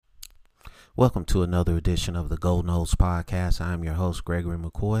Welcome to another edition of the Gold Notes Podcast. I am your host, Gregory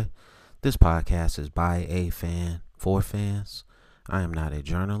McCoy. This podcast is by a fan for fans. I am not a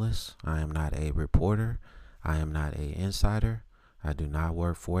journalist. I am not a reporter. I am not an insider. I do not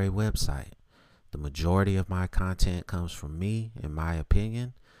work for a website. The majority of my content comes from me, in my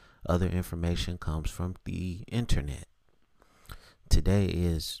opinion. Other information comes from the internet. Today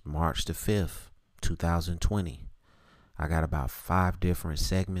is March the 5th, 2020. I got about 5 different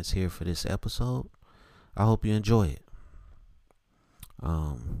segments here for this episode. I hope you enjoy it.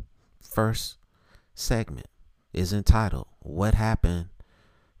 First segment is entitled, What Happened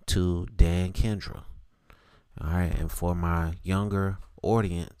to Dan Kendra? All right, and for my younger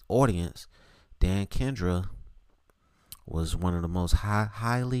audience, Dan Kendra was one of the most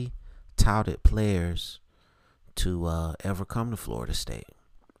highly touted players to ever come to Florida State.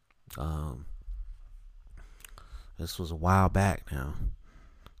 This was a while back now.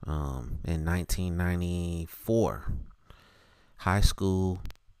 In 1994, high school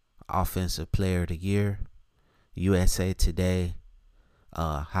offensive player of the year, USA Today,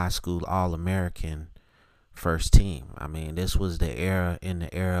 high school All-American first team. I mean, this was the era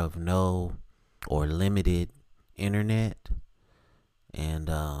of no or limited internet.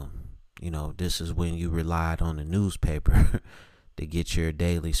 And, this is when you relied on the newspaper to get your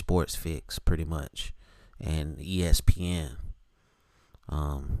daily sports fix, pretty much. And ESPN.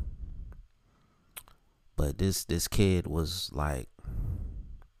 But this kid was like,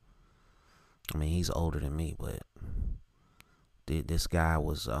 I mean, he's older than me, but this guy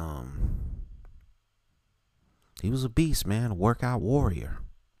was, he was a beast, man, a workout warrior.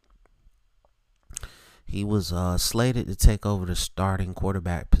 He was slated to take over the starting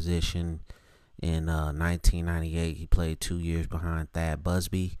quarterback position in 1998. He played 2 years behind Thad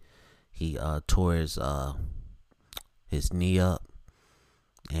Busby. He tore his knee up,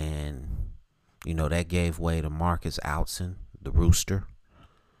 and that gave way to Marcus Outson, the Rooster,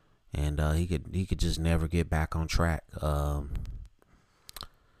 and he could just never get back on track. I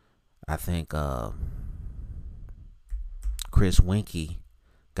think Chris Winkie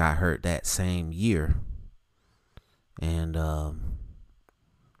got hurt that same year, and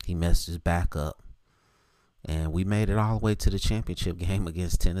he messed his back up. And we made it all the way to the championship game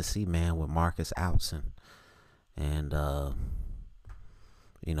against Tennessee, man, with Marcus Outson. And,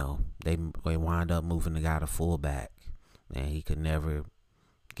 they wind up moving the guy to fullback. And he could never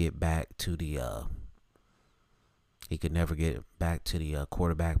get back to the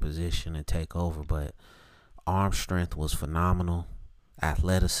quarterback position and take over. But arm strength was phenomenal.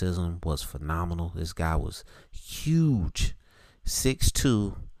 Athleticism was phenomenal. This guy was huge.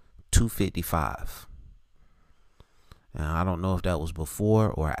 6'2", 255. Now, I don't know if that was before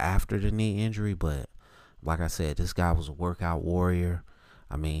or after the knee injury, but like I said, this guy was a workout warrior.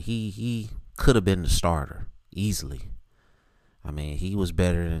 I mean, he could have been the starter easily. I mean, he was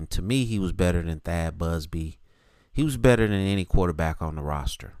better than Thad Busby. He was better than any quarterback on the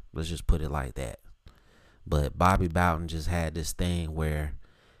roster. Let's just put it like that. But Bobby Bowden just had this thing where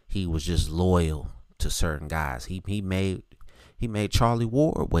he was just loyal to certain guys. He made Charlie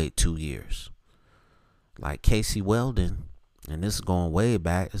Ward wait 2 years. Like Casey Weldon, and this is going way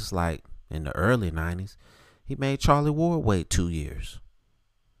back. It's like in the early 90s. He made Charlie Ward wait 2 years.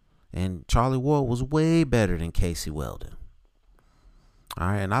 And Charlie Ward was way better than Casey Weldon. All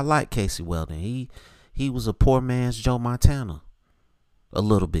right, and I like Casey Weldon. He was a poor man's Joe Montana. A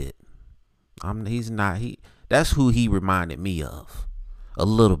little bit. That's who he reminded me of. A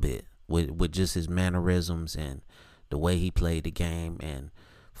little bit. With just his mannerisms and the way he played the game, and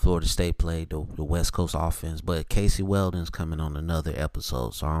Florida State played the West Coast offense. But Casey Weldon's coming on another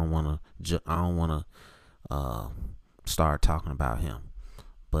episode, so I don't want to start talking about him.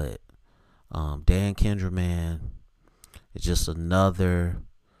 But Dan Kendra, man, is just another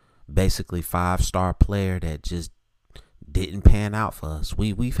basically 5-star player that just didn't pan out for us.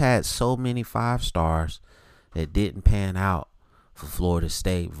 We've had so many 5 stars that didn't pan out for Florida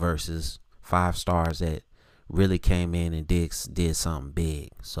State versus 5 stars that really came in and did something big.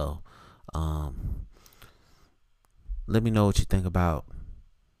 So let me know what you think about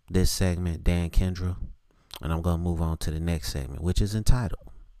this segment, Dan Kendra, and I'm gonna move on to the next segment, which is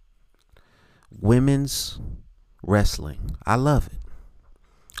entitled Women's Wrestling. I love it.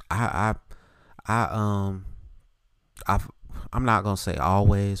 I'm not gonna say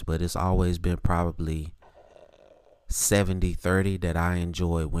always, but it's always been probably 70-30 that I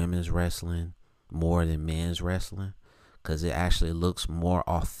enjoy women's wrestling more than men's wrestling, because it actually looks more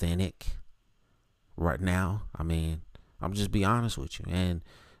authentic right now. I mean, I'm just be honest with you, and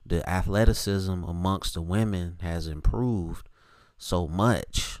the athleticism amongst the women has improved so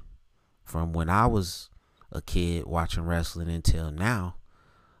much from when I was a kid watching wrestling until now.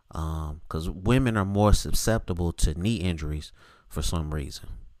 Because women are more susceptible to knee injuries for some reason.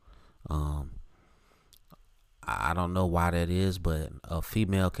 I don't know why that is, but a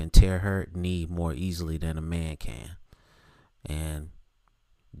female can tear her knee more easily than a man can. And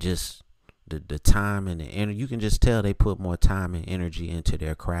just the time and the energy, you can just tell they put more time and energy into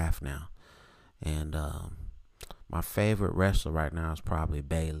their craft now. And my favorite wrestler right now is probably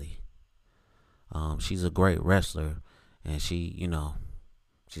Bayley. She's a great wrestler, and she's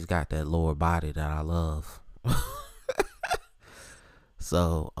got that lower body that I love.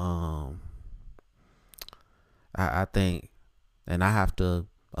 So I think, and I have to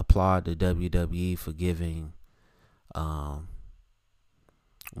applaud the WWE for giving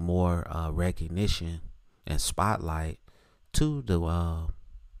more recognition and spotlight to the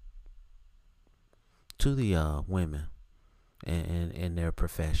women in their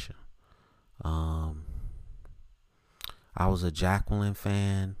profession. I was a Jacqueline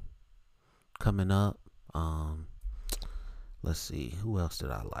fan coming up. Let's see, who else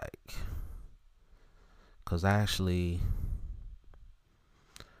did I like? Cause I actually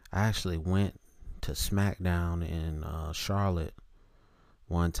went to SmackDown in Charlotte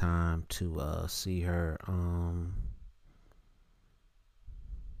one time to see her. I'm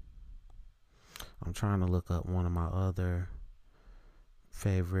trying to look up one of my other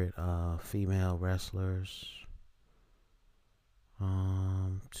favorite female wrestlers.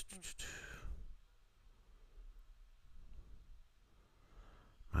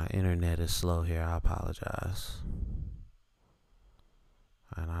 My internet is slow here. I apologize.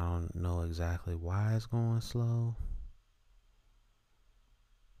 And I don't know exactly why it's going slow.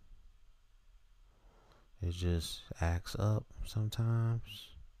 It just acts up sometimes.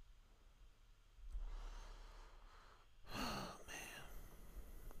 Oh, man.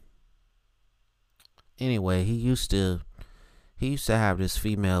 Anyway, he used to have this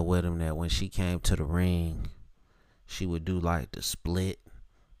female with him that when she came to the ring, she would do like the split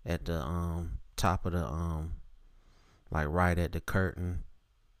at the top of the like right at the curtain,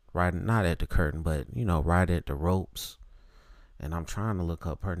 right, not at the curtain, but right at the ropes. And I'm trying to look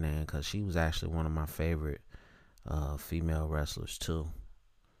up her name because she was actually one of my favorite female wrestlers too.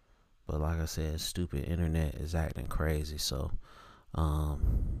 But like I said, stupid internet is acting crazy, so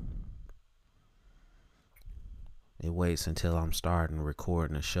it waits until I'm starting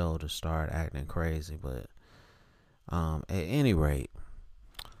recording the show to start acting crazy. But at any rate,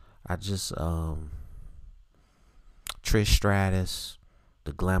 I just Trish Stratus,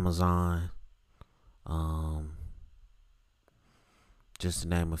 the Glamazon, just to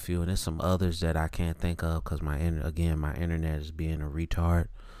name a few, and there's some others that I can't think of because my internet is being a retard.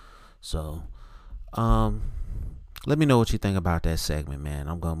 So, let me know what you think about that segment, man.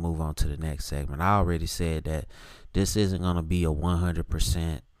 I'm gonna move on to the next segment. I already said that this isn't gonna be a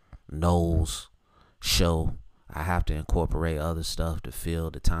 100% Knowles show. I have to incorporate other stuff to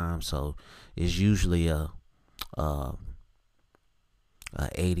fill the time, so it's usually a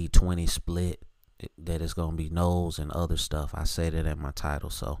 80-20 split that is going to be Knowles and other stuff. I say that in my title.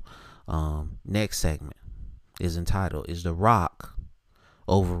 So next segment is entitled, Is The Rock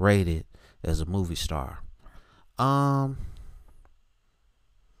Overrated as a Movie Star? I'm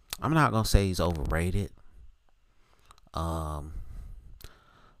not going to say he's overrated. But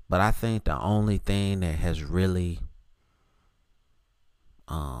I think the only thing that has really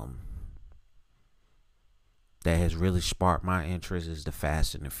sparked my interest is the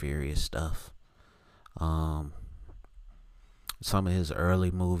Fast and the Furious stuff. Some of his early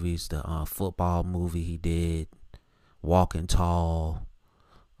movies, the football movie he did, Walking Tall.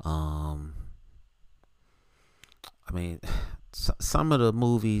 I mean, some of the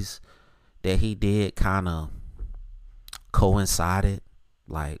movies that he did kind of coincided,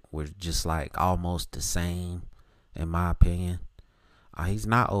 like were just like almost the same, in my opinion. He's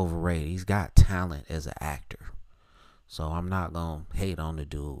not overrated. He's got talent as an actor, so I'm not gonna hate on the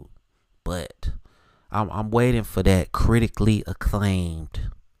dude. But I'm waiting for that critically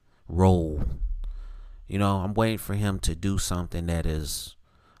acclaimed role. I'm waiting for him to do something that is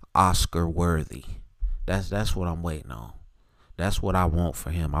Oscar worthy. That's what I'm waiting on. That's what I want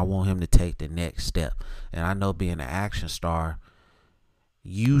for him. I want him to take the next step. And I know being an action star,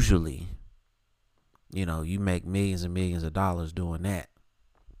 usually, you make millions and millions of dollars doing that.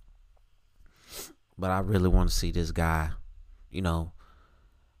 But I really want to see this guy,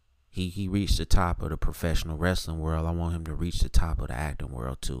 he reached the top of the professional wrestling world. I want him to reach the top of the acting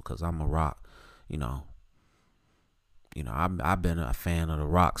world too, because I'm a Rock, I've been a fan of The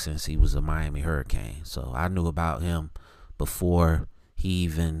Rock since he was a Miami Hurricane. So I knew about him before he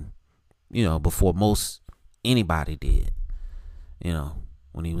even, before most anybody did,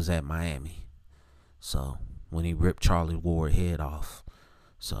 when he was at Miami. So when he ripped Charlie Ward's head off.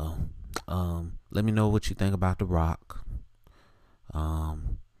 So let me know what you think about The Rock.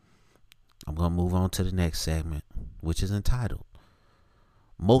 I'm going to move on to the next segment, which is entitled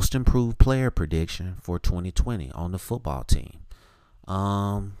Most Improved Player Prediction for 2020 on the football team.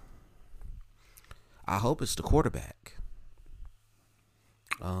 I hope it's the quarterback.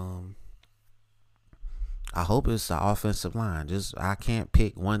 I hope it's the offensive line. I can't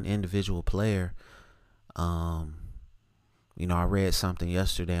pick one individual player. I read something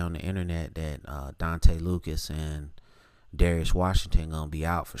yesterday on the internet that Dante Lucas and Darius Washington gonna be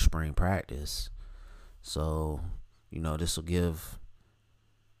out for spring practice. So, this will give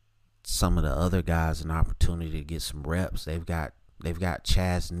some of the other guys an opportunity to get some reps. They've got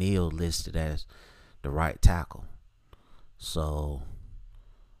Chaz Neal listed as the right tackle. So,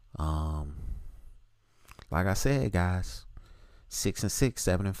 like I said, guys, 6-6,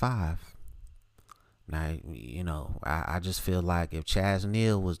 7-5. Now, I just feel like if Chaz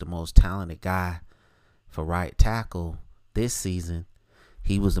Neal was the most talented guy for right tackle this season,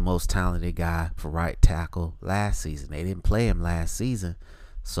 he was the most talented guy for right tackle last season. They didn't play him last season,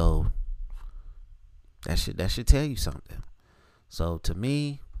 so that should tell you something. So to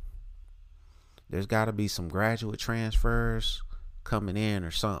me, there's got to be some graduate transfers coming in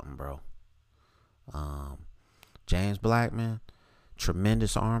or something, bro. James Blackman,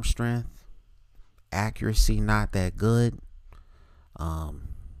 tremendous arm strength, accuracy not that good.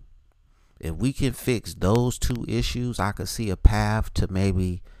 If we can fix those two issues, I could see a path to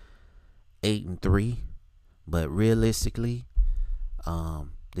maybe 8-3. But realistically,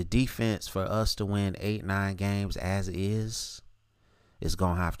 the defense for us to win 8-9 games as is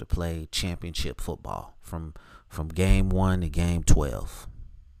gonna have to play championship football from game 1 to game 12.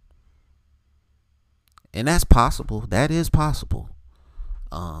 And that's possible. That is possible.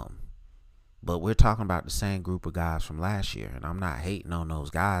 But we're talking about the same group of guys from last year. And I'm not hating on those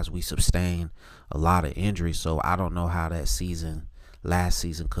guys. We sustained a lot of injuries. So I don't know how that last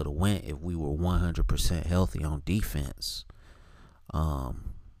season could have went if we were 100% healthy on defense. So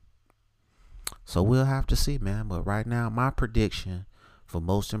we'll have to see, man. But right now, my prediction for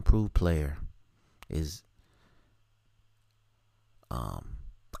most improved player is I'm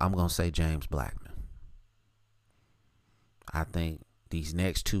going to say James Blackman. I think these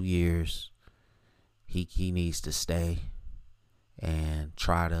next 2 years, he needs to stay and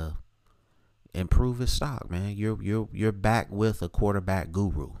try to improve his stock, man. You're back with a quarterback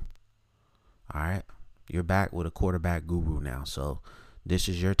guru. All right? You're back with a quarterback guru now. So this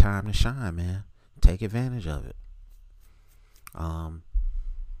is your time to shine, man. Take advantage of it.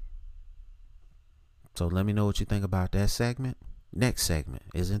 So let me know what you think about that segment. Next segment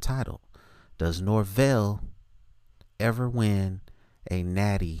is entitled, Does Norvell ever win a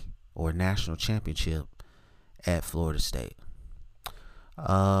natty or national championship at Florida State?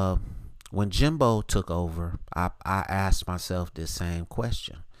 When Jimbo took over, I asked myself this same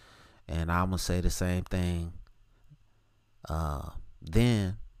question, and I'm gonna say the same thing.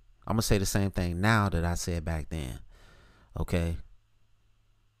 Then I'm gonna say the same thing now that I said back then. Okay.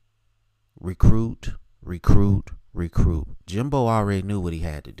 Recruit. Jimbo already knew what he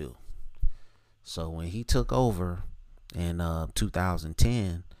had to do. So when he took over in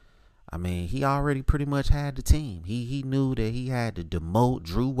 2010, I mean, he already pretty much had the team. He knew that he had to demote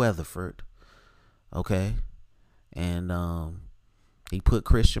Drew Weatherford, okay, and he put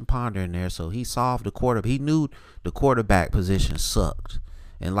Christian Ponder in there, so he solved the quarterback. He knew the quarterback position sucked,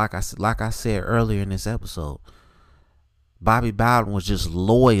 and like I said earlier in this episode, Bobby Bowden was just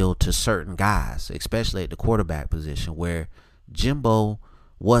loyal to certain guys, especially at the quarterback position, where Jimbo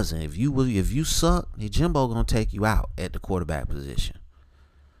wasn't. If you suck, Jimbo gonna take you out at the quarterback position.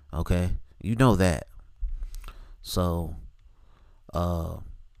 Okay, you know that. So,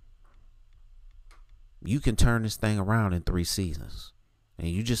 you can turn this thing around in 3 seasons, and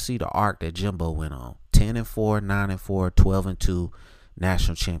you just see the arc that Jimbo went on: 10-4, 9-4, 12-2,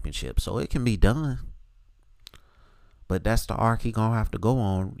 national championship. So it can be done. But that's the arc he gonna have to go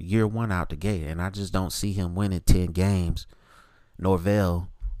on year 1 out the gate, and I just don't see him winning 10 games, Norvell,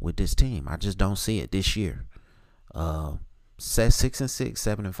 with this team. I just don't see it this year. 6-6,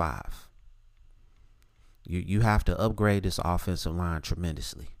 7-5. You have to upgrade this offensive line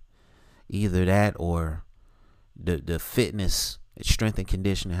tremendously. Either that or the fitness, strength and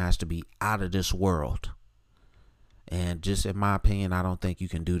conditioning has to be out of this world. And just in my opinion, I don't think you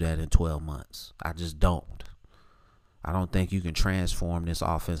can do that in 12 months. I just don't. I don't think you can transform this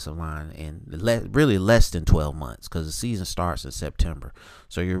offensive line in really less than 12 months, because the season starts in September.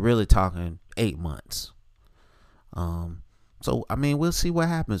 So you're really talking 8 months. So, I mean, we'll see what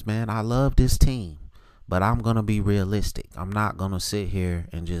happens, man. I love this team, but I'm going to be realistic. I'm not going to sit here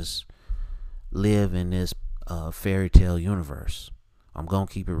and just live in this fairy tale universe. I'm going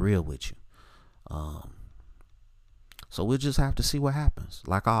to keep it real with you. So we'll just have to see what happens.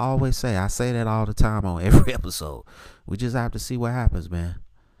 Like I always say, I say that all the time on every episode. We just have to see what happens, man.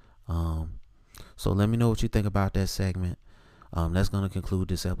 So let me know what you think about that segment. That's going to conclude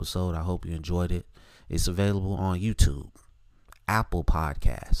this episode. I hope you enjoyed it. It's available on YouTube, Apple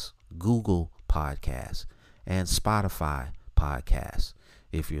Podcasts, Google Podcasts, and Spotify Podcasts.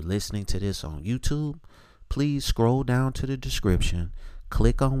 If you're listening to this on YouTube, please scroll down to the description,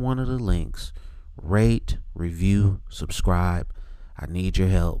 click on one of the links, rate, review, subscribe. I need your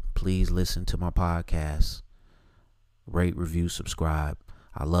help. Please listen to my podcast. Rate, review, subscribe.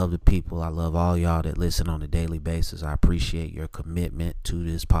 I love the people. I love all y'all that listen on a daily basis. I appreciate your commitment to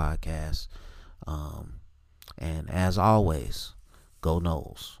this podcast. And as always, go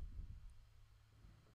Noles.